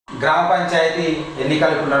గ్రామ పంచాయతీ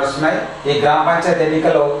ఎన్నికలు ఇప్పుడు నడుస్తున్నాయి. ఈ గ్రామ పంచాయతీ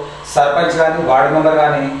ఎన్నికల్లో సర్పంచ్ కానీ వార్డు మెంబర్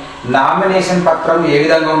కానీ నామినేషన్ పత్రం ఏ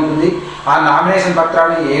విధంగా ఉంటుంది, ఆ నామినేషన్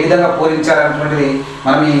పత్రాన్ని ఏ విధంగా పూరించాలనేటువంటిది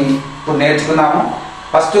మనం ఇప్పుడు నేర్చుకున్నాము.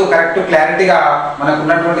 ఫస్ట్ కరెక్ట్ క్లారిటీగా మనకు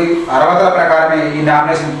ఉన్నటువంటి అర్హతల ప్రకారమే ఈ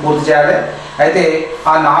నామినేషన్ పూర్తి చేయాలి. అయితే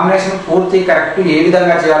ఆ నామినేషన్ పూర్తి కరెక్ట్ ఏ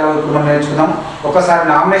విధంగా చేయాలో ఇప్పుడు మనం నేర్చుకుందాం. ఒకసారి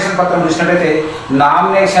నామినేషన్ పత్రం చూసినట్టయితే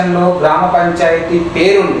నామినేషన్లో గ్రామ పంచాయతీ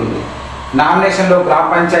పేరు ఉంటుంది. నామినేషన్లో గ్రామ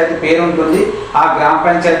పంచాయతీ పేరు ఉంటుంది. ఆ గ్రామ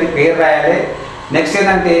పంచాయతీ పేరు రాయాలి. నెక్స్ట్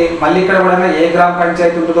ఏంటంటే మళ్ళీ ఇక్కడ కూడా ఏ గ్రామ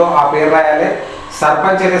పంచాయతీ ఉంటుందో ఆ పేరు రాయాలి.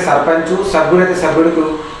 సర్పంచ్ అయితే సర్పంచ్, సభ్యుడైతే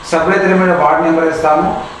సభ్యుడైతే వార్డు నెంబర్ ఇస్తాము,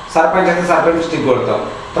 సర్పంచ్ అయితే సర్పంచ్ స్టిక్ కొడతాం.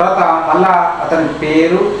 తర్వాత మళ్ళా అతని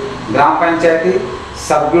పేరు, గ్రామ పంచాయతీ,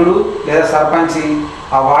 సభ్యుడు లేదా సర్పంచ్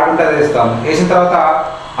ఆ వార్డు ఉంటే వేస్తాము. వేసిన తర్వాత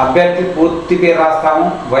అభ్యర్థి పూర్తి పేరు రాస్తాము,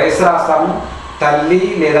 వయసు రాస్తాము, తల్లి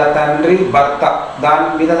లేదా తండ్రి, భర్త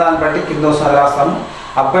దాన్ని బట్టి కింద వస్తున్నది రాస్తాము.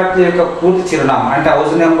 అభ్యర్థి యొక్క పూర్తి చిరునామా అంటే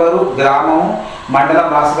హౌస్ నెంబరు, గ్రామము, మండలం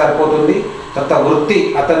రాసి సరిపోతుంది. తర్వాత వృత్తి,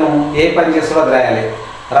 అతను ఏ పని చేస్తాడో అది రాయాలి.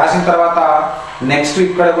 రాసిన తర్వాత నెక్స్ట్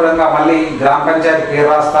ఇక్కడ కూడా మళ్ళీ గ్రామ పంచాయతీ పేరు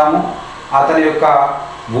రాస్తాము. అతని యొక్క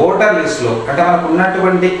ఓటర్ లిస్టులో అంటే మనకు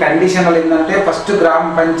ఉన్నటువంటి కండిషన్లు ఏంటంటే ఫస్ట్ గ్రామ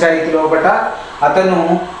పంచాయతీ లోపల అతను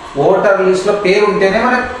ఓటర్ లిస్టులో పేరు ఉంటేనే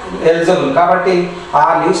మనకు ఎలిజిబుల్. కాబట్టి ఆ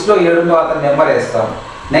లిస్టులో ఏడుందో అతని నెంబర్ వేస్తాం.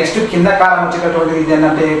 నెక్స్ట్ కింద కాలం వచ్చేటటువంటిది ఇది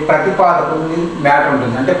ఏంటంటే ప్రతిపాదక మ్యాటర్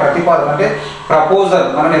ఉంటుంది. అంటే ప్రతిపాదక అంటే ప్రపోజల్,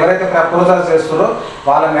 మనం ఎవరైతే ప్రపోజల్ చేస్తారో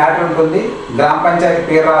వాళ్ళ మ్యాటర్ ఉంటుంది. గ్రామ పంచాయతీ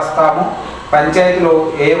పేరు రాస్తాము. పంచాయతీలో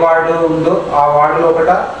ఏ వార్డు ఉందో ఆ వార్డు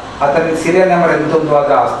లోపల అతని సీరియల్ నెంబర్ ఎంత ఉందో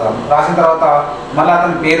అది రాస్తాము. రాసిన తర్వాత మళ్ళీ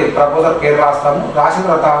అతని పేరు, ప్రపోజల్ పేరు రాస్తాము. రాసిన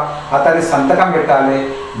తర్వాత అతని సంతకం పెట్టాలి,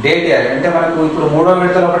 డేట్ వేయాలి. అంటే మనకు ఇప్పుడు 3వ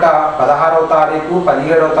విడత లోపల 16వ తారీఖు,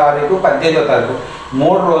 17వ తారీఖు, 18వ తారీఖు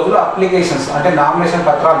 3 రోజులు అప్లికేషన్స్ అంటే నామినేషన్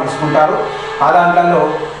పత్రాలు తీసుకుంటారు. ఆ దాంట్లో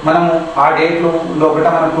మనము ఆ డేట్లు లోపల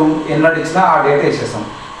మనకు ఎన్నటి ఇచ్చినా ఆ డేట్ వేసేస్తాం.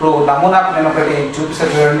 ఇప్పుడు నమూనాకు నేను ఒకటి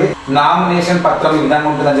చూపిస్తాను చూడండి. నామినేషన్ పత్రం ఈ విధంగా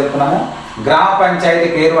ఉంటుందని చెప్తున్నాము. గ్రామ పంచాయతీ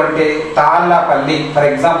పేరు అంటే తాళ్ళపల్లి, ఫర్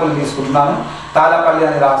ఎగ్జాంపుల్ తీసుకుంటున్నాను, తాళ్ళపల్లి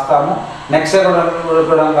అని రాస్తాము. నెక్స్ట్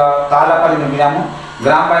కూడా తాళ్ళపల్లి నింపాము.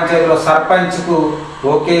 గ్రామ పంచాయతీలో సర్పంచ్కు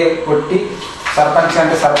ఓకే కొట్టి, సర్పంచ్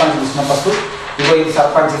అంటే సర్పంచ్ తీసుకున్నాం ఫస్ట్. ఇది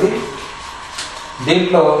సర్పంచ్ది.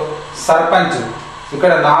 దీంట్లో సర్పంచ్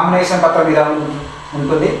ఇక్కడ నామినేషన్ పత్రం మీద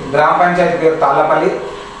ఉంటుంది. గ్రామ పంచాయతీ పేరు తాళ్ళపల్లి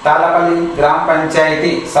గ్రామ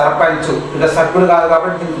పంచాయతీ సర్పంచ్ ఇక్కడ సభ్యుడు కాదు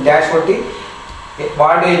కాబట్టి డాష్ కొట్టి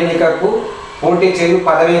వార్డు ఎన్నికకు పోటీ చేయు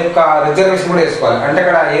పదవి యొక్క రిజర్వేషన్ కూడా వేసుకోవాలి. అంటే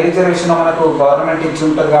ఇక్కడ ఏ రిజర్వేషన్ మనకు గవర్నమెంట్ ఇచ్చి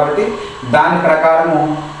ఉంటుంది కాబట్టి దాని ప్రకారము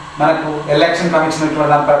మనకు ఎలక్షన్ కమిషన్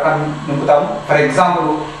దాని ప్రకారం నింపుతాము. ఫర్ ఎగ్జాంపుల్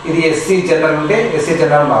ఇది ఎస్సీ జనరల్ ఉంటే ఎస్సీ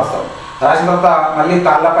జనరల్ రాస్తాం. రాసిన తర్వాత మళ్ళీ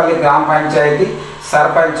తాళ్ళపల్లి గ్రామ పంచాయతీ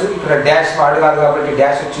సర్పంచ్ ఇక్కడ డాష్ వార్డు కాదు కాబట్టి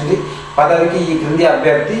డాష్ వచ్చింది. పదవికి ఈ క్రింది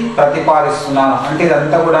అభ్యర్థి ప్రతిపాదిస్తున్నాను అంటే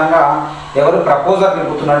ఇదంతా కూడా ఎవరు ప్రపోజల్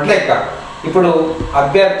నింపుతున్నట్లు లెక్క. ఇప్పుడు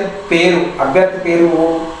అభ్యర్థి పేరు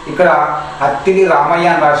ఇక్కడ అత్తిలి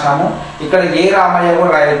రామయ్య అని రాశాము. ఇక్కడ ఏ రామయ్య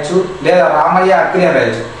కూడా రాయొచ్చు, లేదా రామయ్య అత్తిలి అని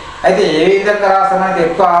రాయొచ్చు. అయితే ఏ విధంగా రాస్తామంటే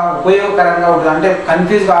ఎక్కువ ఉపయోగకరంగా ఉంటుంది, అంటే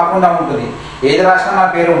కన్ఫ్యూజ్ కాకుండా ఉంటుంది. ఏది రాసినా నా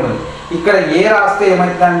పేరు ఉంటుంది. ఇక్కడ ఏ రాస్తే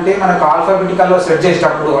ఏమవుతుందంటే మనకు ఆల్ఫాబెటికల్లో సెట్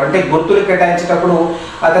చేసేటప్పుడు అంటే గుర్తులు కేటాయించేటప్పుడు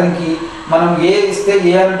అతనికి మనం ఏ ఇస్తే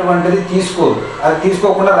ఏ అనేటువంటిది తీసుకోరు, అది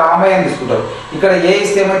తీసుకోకుండా రామయ్య అని తీసుకుంటారు. ఇక్కడ ఏ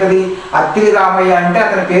ఇస్తే ఏమవుతుంది అత్తిలి రామయ్య అంటే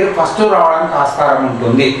అతని పేరు ఫస్ట్ రావడానికి ఆస్కారం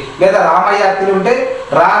ఉంటుంది. లేదా రామయ్య అత్తిలి ఉంటే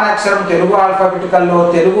రా అక్షరం తెలుగు ఆల్ఫాబెటికల్లో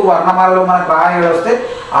తెలుగు వర్ణమాలలో మనకు రా ఏడు వస్తే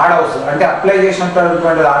ఆడ వస్తుంది. అంటే అప్లై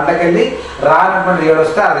చేసినటువంటి దాంట్లోకి వెళ్ళి రా అనేటువంటి ఏడు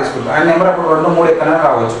వస్తే ఆడ తీసుకుంటాం. ఆయన నెంబర్ అప్పుడు 2, 3 ఎక్కడైనా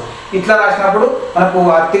రావచ్చు. ఇట్లా రాసినప్పుడు మనకు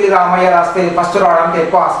అత్తిలి రామయ్య రాస్తే ఫస్ట్ రావడానికి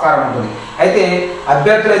ఎక్కువ ఆస్కారం ఉంటుంది. అయితే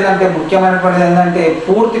అభ్యర్థులు ఏంటంటే ముఖ్యమైనటువంటిది ఏంటంటే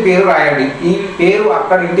పూర్తి పేరు రాయండి. ఈ పేరు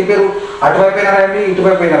అక్కడ ఇంటి పేరు అటువైపు అయినా రాయండి,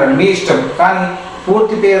 ఇటువైపు అయినా రాయండి, మీ ఇష్టం. కానీ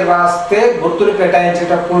పూర్తి పేరు రాస్తే గుర్తులు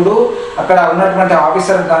కేటాయించేటప్పుడు అక్కడ ఉన్నటువంటి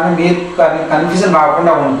ఆఫీసర్ కానీ మీరు కానీ కన్ఫ్యూజన్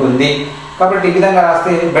రాకుండా ఉంటుంది. కాబట్టి ఈ విధంగా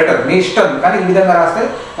రాస్తే బెటర్, మీ ఇష్టం. కానీ ఈ విధంగా రాస్తే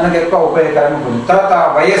మనకు ఎక్కువ ఉపయోగకరంగా ఉంటుంది. తర్వాత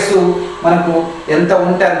వయస్సు మనకు ఎంత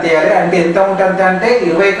ఉంటే అంతే వేయాలి. అంటే ఎంత ఉంటే అంతే అంటే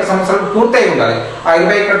 21 సంవత్సరాలు పూర్తయి ఉండాలి. ఆ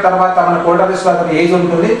 21 తర్వాత మన ఓటర్ లిస్టులో అతను ఏజ్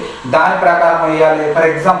ఉంటుంది, దాని ప్రకారం వేయాలి. ఫర్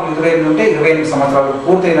ఎగ్జాంపుల్ 28 ఉంటే 28 సంవత్సరాలు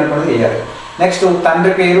పూర్తయినటువంటిది వేయాలి. నెక్స్ట్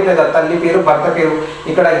తండ్రి పేరు లేదా తల్లి పేరు, భర్త పేరు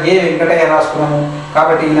ఇక్కడ ఏ వెంకటయ్య రాసుకున్నాము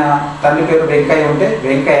కాబట్టి ఈయన తండ్రి పేరు వెంకయ్య ఉంటే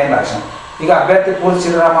వెంకయ్య అని రాసాం. ఇక అభ్యర్థి పూర్తి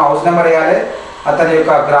చిరునామా, హౌస్ నెంబర్ వేయాలి, అతని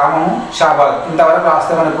యొక్క గ్రామము షాబాద్, ఇంతవరకు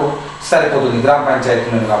రాస్తే మనకు సరిపోతుంది గ్రామ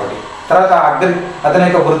పంచాయతీలో కాబట్టి. తర్వాత అతని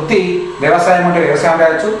యొక్క వృత్తి వ్యవసాయం ఉంటే వ్యవసాయం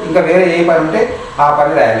రాయొచ్చు, ఇంకా వేరే ఏ పని ఉంటే ఆ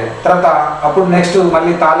పని రాయాలి. తర్వాత అప్పుడు నెక్స్ట్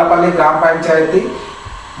మళ్ళీ తాళ్ళపల్లి గ్రామ పంచాయతీ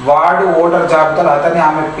వార్డు ఓటర్ జాబితాలో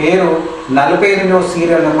ఆమె పేరు 48వ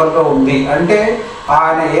సీరియల్ నెంబర్లో ఉంది అంటే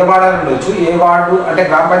ఆయన ఏ వార్డు అని ఉండొచ్చు, ఏ వార్డు అంటే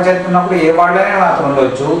గ్రామ పంచాయతీ ఉన్నప్పుడు ఏ వార్డులోనే అతను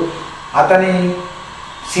ఉండొచ్చు. అతని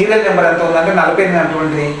సీరియల్ నెంబర్ ఎంత ఉందంటే 48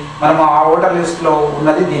 అటువంటిది మనం ఆ ఓటర్ లిస్ట్లో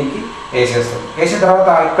ఉన్నది దీనికి వేసేస్తాం. వేసిన తర్వాత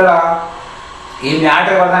ఇక్కడ ఈ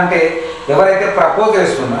మ్యాటర్ ఎవరిదంటే ఎవరైతే ప్రపోజ్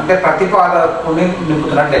చేస్తుందో అంటే ప్రతిపాదకుని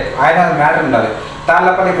నింపుతున్నట్లే ఆయన మ్యాటర్ ఉండాలి.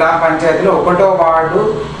 తాళ్లపల్లి గ్రామ పంచాయతీలో 1వ వార్డు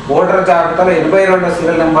ఓటర్ జాబితాలో 82వ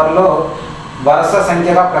సీరియల్ నెంబర్లో వరుస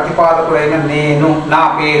సంఖ్యగా ప్రతిపాదకుడైన నేను నా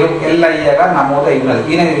పేరు ఎల్లయ్యగా నమోదై ఉన్నది.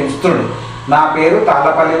 ఈయన ఇస్తుడు నా పేరు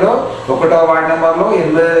తాళ్లపల్లిలో 1వ వార్డు నెంబర్లో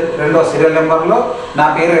 82వ సీరియల్ నెంబర్లో నా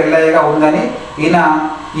పేరు ఎల్లయ్యగా ఉందని ఈయన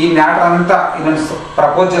ఈ మ్యాటర్ అంతా ఈయన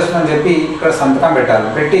ప్రపోజ్ చేస్తుందని చెప్పి ఇక్కడ సంతకం పెట్టాలి.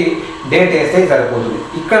 పెట్టి డేట్ వేస్తే సరిపోతుంది.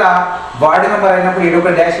 ఇక్కడ వార్డు నెంబర్ అయినప్పుడు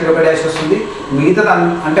 1 వస్తుంది. మిగతాది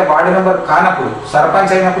అంటే వార్డు నెంబర్ కానప్పుడు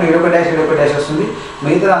సర్పంచ్ అయినప్పుడు 1 వస్తుంది.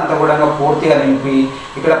 మిగతాదంతా కూడా పూర్తిగా నింపి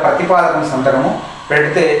ఇక్కడ ప్రతిపాదన సంతకము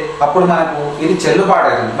పెడితే అప్పుడు మనకు ఇది చెల్లుబాటు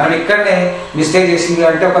అవుతుంది. మనం ఇక్కడనే మిస్టేక్ చేసి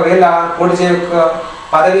అంటే ఒకవేళ పోటీ చేయక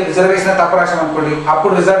పదవి రిజర్వేషన్ తప్పు రాసాం అనుకోండి,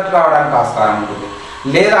 అప్పుడు రిజల్ట్ రావడానికి ఆస్కారం ఉంటుంది.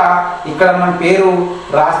 లేదా ఇక్కడ మనం పేరు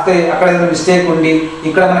రాస్తే అక్కడ ఏదైనా మిస్టేక్ ఉండి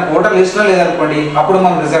ఇక్కడ మనకు ఓటర్ లిస్ట్లో లేదనుకోండి, అప్పుడు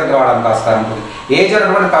మనం రిజల్ట్ రావడానికి ఆస్కారం ఉంటుంది. ఏజ్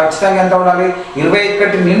అనేటువంటి ఖచ్చితంగా ఎంత ఉండాలి?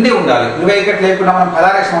 21 నిండి ఉండాలి. 21 లేకుండా మనం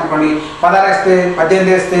 16 వేసాం అనుకోండి, 16 వేస్తే 18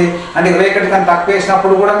 వేస్తే అంటే 21 కన్నా తక్కువ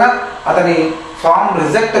వేసినప్పుడు కూడా అతని ఫామ్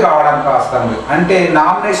రిజెక్ట్ కావడానికి ఆస్కారం ఉంది. అంటే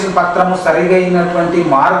నామినేషన్ పత్రము సరిగైనటువంటి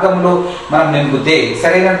మార్గంలో మనం నింపితే,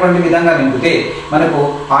 సరైనటువంటి విధంగా నింపితే మనకు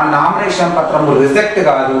ఆ నామినేషన్ పత్రము రిజెక్ట్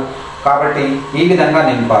కాదు. కాబట్టి ఈ విధంగా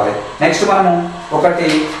నింపాలి. నెక్స్ట్ మనము ఒకటి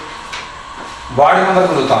వార్డు నెంబర్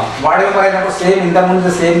నింపుతాం. వార్డు నెంబర్ అయినప్పుడు సేమ్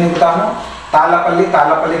ఇంతకుముందు సేమ్ నింపుతాము. తాళ్లపల్లి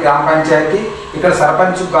గ్రామ పంచాయతీ ఇక్కడ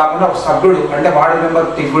సర్పంచ్ కాకుండా ఒక సభ్యుడు అంటే వార్డు నెంబర్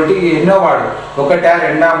తిరుగుటి ఎన్నో వార్డు 1,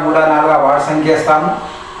 2, 3, 4 వార్డు సంఖ్య ఇస్తాము.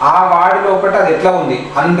 ఆ వార్డులో ఒకటి అది ఎట్లా ఉంది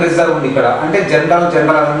అన్రిజర్వ్ ఉంది. ఇక్కడ అంటే జనరల్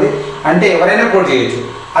అని ఉంది అంటే ఎవరైనా పోటీ చేయొచ్చు.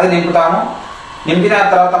 అది నింపుతాము. నింపిన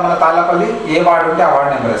తర్వాత మన తాళ్లపల్లి ఏ వార్డు ఉంటే ఆ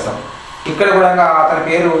వార్డు నెంబర్ ఇస్తాము. ఇక్కడ కూడా అతని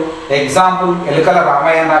పేరు ఎగ్జాంపుల్ ఎలుకల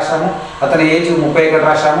రామయ్య రాశాము. అతని ఏజ్ 31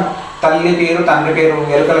 రాశాము. తల్లి పేరు తండ్రి పేరు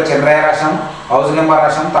ఎలుకల చంద్రయ్య రాశాము. హౌస్ నెంబర్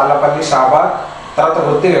రాశాము తాళ్లపల్లి షాబాద్. తర్వాత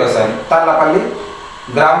వృత్తి వ్యవసాయం. తాళ్లపల్లి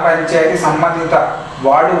గ్రామ పంచాయతీ సంబంధిత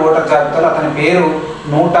వార్డు ఓటర్ జాబితాలో అతని పేరు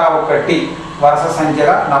 101 వరుస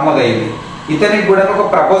సంఖ్యగా నమోదైంది. ఇతనికి కూడా ఒక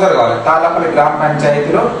ప్రపోజల్ కావాలి. తాళ్లపల్లి గ్రామ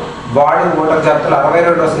పంచాయతీలో వార్డు ఓటర్ జాబితాలో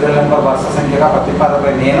 62వ సీరియల్ నెంబర్ వరుస సంఖ్యగా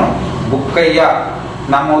ప్రతిపాదకుడైన నేను బుక్కయ్య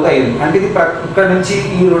నమోదైంది. అంటే ఇది ఇక్కడ నుంచి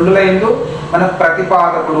ఈ 2 లైన్లు మనకు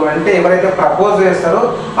ప్రతిపాదకుడు అంటే ఎవరైతే ప్రపోజ్ చేస్తారో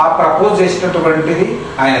ఆ ప్రపోజ్ చేసినటువంటిది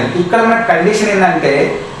ఆయనది. ఇక్కడ మనకు కండిషన్ ఏంటంటే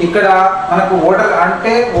ఇక్కడ మనకు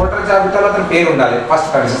ఓటర్ జాబితాలో అతని పేరు ఉండాలి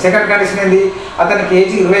ఫస్ట్ కండిషన్. సెకండ్ కండిషన్ ఏంది? అతనికి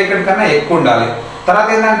ఏజ్ 21 కన్నా ఎక్కువ ఉండాలి. తర్వాత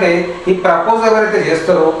ఏంటంటే ఈ ప్రపోజ్ ఎవరైతే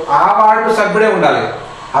చేస్తారో ఆ వార్డు సభ్యుడే ఉండాలి.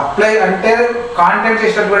 అప్లై అంటే కాంటాక్ట్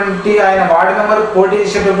చేసినటువంటి ఆయన వార్డు మెంబర్ పోటీ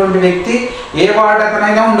చేసేటటువంటి వ్యక్తి ఏ వార్డు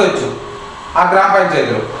అతనైనా ఉండొచ్చు ఆ గ్రామ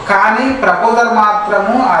పంచాయతీలో, కానీ ప్రపోజల్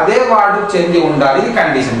మాత్రము అదే వార్డు చెంది ఉండాలి. ఇది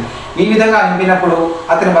కండిషన్. ఈ విధంగా నింపినప్పుడు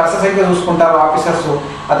అతని వరుస సంఖ్య చూసుకుంటారు ఆఫీసర్స్.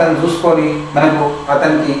 అతను చూసుకొని మనకు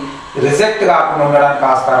అతనికి రిజెక్ట్ కాకుండా ఉండడానికి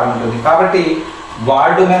ఆస్కారం ఉంటుంది. కాబట్టి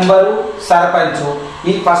వార్డు మెంబరు సర్పంచ్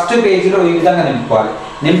ఈ ఫస్ట్ పేజీలో ఈ విధంగా నింపుకోవాలి.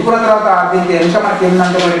 నింపుకున్న తర్వాత దీనికి ఎంత మనకి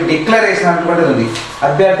ఏంటంటే డిక్లరేషన్ అనేటువంటిది ఉంది.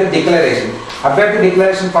 అభ్యర్థి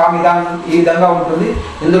డిక్లరేషన్ ఫామ్ ఈ విధంగా ఉంటుంది.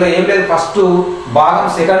 ఇందులో ఏం లేదు. ఫస్ట్ భాగం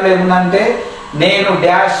సెకండ్లో ఏముందంటే నేను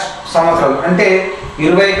డాష్ సంవత్సరాలు అంటే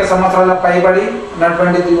 21 సంవత్సరాల పైబడి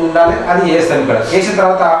ఉన్నటువంటిది ఉండాలి. అది వేస్తాను. ఇక్కడ వేసిన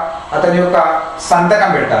తర్వాత అతని యొక్క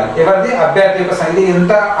సంతకం పెట్టాలి. ఎవరిది? అభ్యర్థి యొక్క సంఖ్య.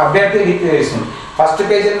 ఎంత అభ్యర్థి డిక్లరేషన్. ఫస్ట్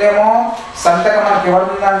పేజీలోనేమో సంతకం మనకి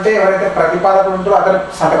ఎవరుందంటే ఎవరైతే ప్రతిపాదకుడు ఉంటారో అతని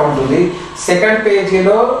సంతకం ఉంటుంది. సెకండ్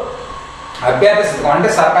పేజీలో అభ్యర్థి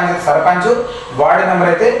సంతకం అంటే సర్పంచ్, వార్డు మెంబర్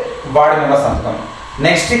అయితే వార్డు మెంబర్ సంతకం.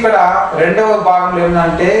 నెక్స్ట్ ఇక్కడ రెండవ భాగంలో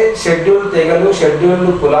ఏంటంటే షెడ్యూల్ తెగలు, షెడ్యూల్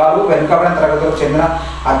కులాలు, వెనుకబడిన తరగతులకు చెందిన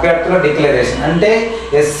అభ్యర్థుల డిక్లరేషన్ అంటే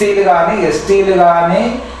ఎస్సీలు కానీ ఎస్టీలు కానీ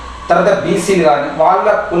తర్వాత బీసీలు కానీ వాళ్ళ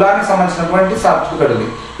కులానికి సంబంధించినటువంటి సర్టిఫికెట్ ఉంది.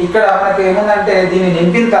 ఇక్కడ మనకి ఏముందంటే దీన్ని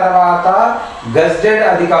నింపిన తర్వాత గెజెటెడ్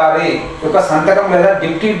అధికారి యొక్క సంతకం లేదా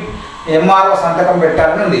డిప్యూటీ ఎంఆర్ఓ సంతకం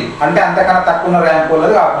పెట్టాలని ఉంది. అంటే అంతకన్నా తక్కువ ర్యాంక్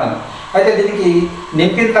వాళ్ళది కాకుండా. అయితే దీనికి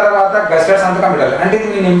నింపిన తర్వాత గెజెటెడ్ సంతకం పెట్టాలి. అంటే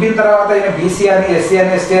దీన్ని నింపిన తర్వాత ఈయన బీసీ అని ఎస్సీ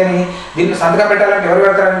అని ఎస్టీ అని దీన్ని సంతకం పెట్టాలంటే ఎవరు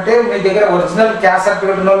పెడతారంటే మీ దగ్గర ఒరిజినల్ క్యాస్ట్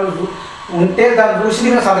సర్టిఫికెట్ ఉన్న వాళ్ళు ఉంటే దాన్ని చూసి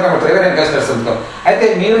మీరు సంతకం పెడతారు, ఎవరైనా గెస్టర్ సంతకం. అయితే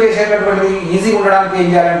మీరు చేసేటటువంటిది ఈజీగా ఉండడానికి ఏం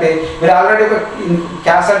చేయాలంటే మీరు ఆల్రెడీ ఒక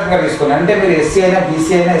క్యాస్ట్ సర్టిఫికేట్ తీసుకోండి. అంటే మీరు ఎస్సీ అయినా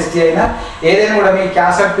బీసీ అయినా ఎస్టీ అయినా ఏదైనా కూడా మీ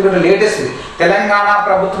క్యాస్ట్ సర్టిఫికేట్ లేటెస్ట్ తెలంగాణ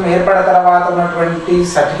ప్రభుత్వం ఏర్పడిన తర్వాత ఉన్నటువంటి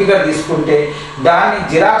సర్టిఫికేట్ తీసుకుంటే దాన్ని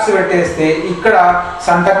జిరాక్స్ పెట్టేస్తే ఇక్కడ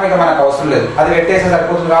సంతకం ఇక మనకు అవసరం లేదు, అది పెట్టేస్తే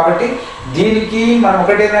సరిపోతుంది. కాబట్టి దీనికి మనం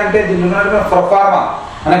ఒకటి ఏంటంటే దీనిలో ఉన్నటువంటి ప్రొఫార్మా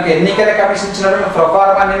మనకు ఎన్నికల కమిషన్ ఇచ్చినటువంటి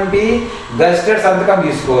ప్రొఫార్మా నింపి గెస్టెడ్ సంతకం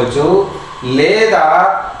తీసుకోవచ్చు. లేదా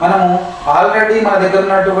మనము ఆల్రెడీ మన దగ్గర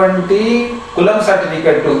ఉన్నటువంటి కులం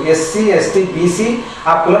సర్టిఫికెట్ ఎస్సీ ఎస్టీ బీసీ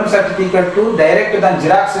ఆ కులం సర్టిఫికెట్ డైరెక్ట్ దాని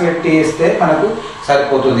జిరాక్స్ పెట్టి ఇస్తే మనకు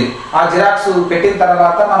సరిపోతుంది. ఆ జిరాక్స్ పెట్టిన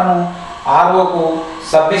తర్వాత మనము ఆర్ఓకు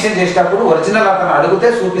సబ్మిషన్ చేసేటప్పుడు ఒరిజినల్ అతను అడిగితే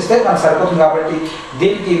చూపిస్తే మనకు సరిపోతుంది. కాబట్టి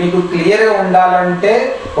దీనికి మీకు క్లియర్గా ఉండాలంటే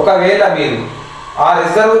ఒకవేళ మీరు ఆ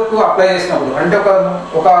రిజర్వ్కు అప్లై చేసినప్పుడు అంటే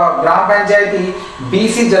ఒక గ్రామ పంచాయతీ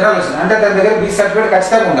బీసీ జనరల్ వచ్చింది అంటే దాని దగ్గర బీసీ సర్టిఫికేట్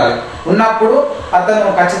ఖచ్చితంగా ఉండాలి. ఉన్నప్పుడు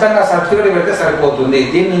అతను ఖచ్చితంగా సర్టిఫికేట్ పెడితే సరిపోతుంది.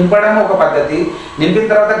 దీన్ని నింపడం ఒక పద్ధతి, నింపిన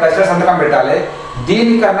తర్వాత గెస్టర్ సంతకం పెట్టాలి.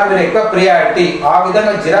 దీనికన్నా మీరు ఎక్కువ ప్రియారిటీ ఆ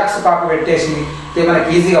విధంగా జిరాక్స్ కాపీ పెట్టేసి మనకి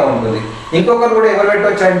ఈజీగా ఉంటుంది. ఇంకొకరు కూడా ఎవరు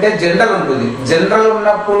పెట్టవచ్చు అంటే జనరల్ ఉంటుంది. జనరల్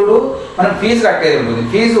ఉన్నప్పుడు మనం ఫీజు కట్టేది ఉంటుంది.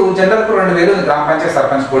 ఫీజు జనరల్కు 2000 ఉంది గ్రామ పంచాయతీ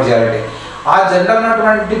సర్పంచ్ పోటీ చేయాలంటే. ఆ జనరల్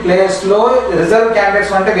ఉన్నటువంటి ప్లేస్లో రిజర్వ్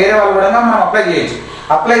క్యాండిడేట్స్ అంటే వేరే వాళ్ళు కూడా మనం అప్లై చేయొచ్చు.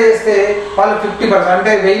 అప్లై చేస్తే వాళ్ళు 50%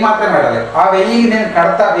 అంటే 1000 మాత్రమే కట్టాలి. ఆ 1000 నేను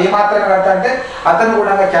కడతా 1000 మాత్రమే కడతా అంటే అతను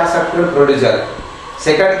కూడా క్యాస్ట్ సర్టిఫికేట్ ప్రొడ్యూస్ చేయాలి.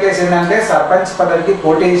 సెకండ్ కేసు ఏంటంటే సర్పంచ్ పదవికి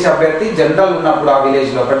పోటీ చేసే అభ్యర్థి జనరల్ ఉన్నప్పుడు ఆ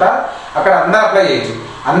విలేజ్ లో అక్కడ అందరూ అప్లై చేయొచ్చు.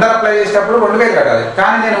 అందరూ అప్లై చేసేటప్పుడు 2000 కట్టాలి.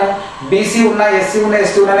 కానీ నేను బీసీ ఉన్నా ఎస్సీ ఉన్నా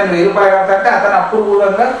ఎస్టీ ఉన్నా నేను 1000 రూపాయలు కడతా అంటే అతను అప్పుడు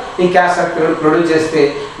కూడా ఈ క్యాస్ట్ సర్టిఫికేట్ ప్రొడ్యూస్ చేస్తే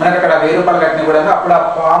మనకు అక్కడ 1000 రూపాయలు కట్టిన కూడా అప్పుడు ఆ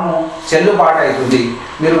ఫామ్ చెల్లుబాటు అవుతుంది.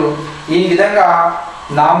 మీరు ఈ విధంగా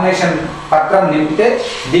నామినేషన్ పత్రం నింపితే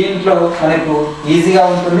దీంట్లో మనకు ఈజీగా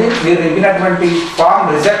ఉంటుంది. మీరు నింపినటువంటి ఫామ్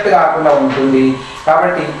రిజెక్ట్ కాకుండా ఉంటుంది.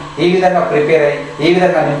 కాబట్టి ఈ విధంగా ప్రిపేర్ అయ్యి ఈ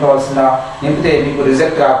విధంగా నింపవలసిన నింపితే మీకు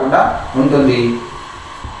రిజెక్ట్ కాకుండా ఉంటుంది.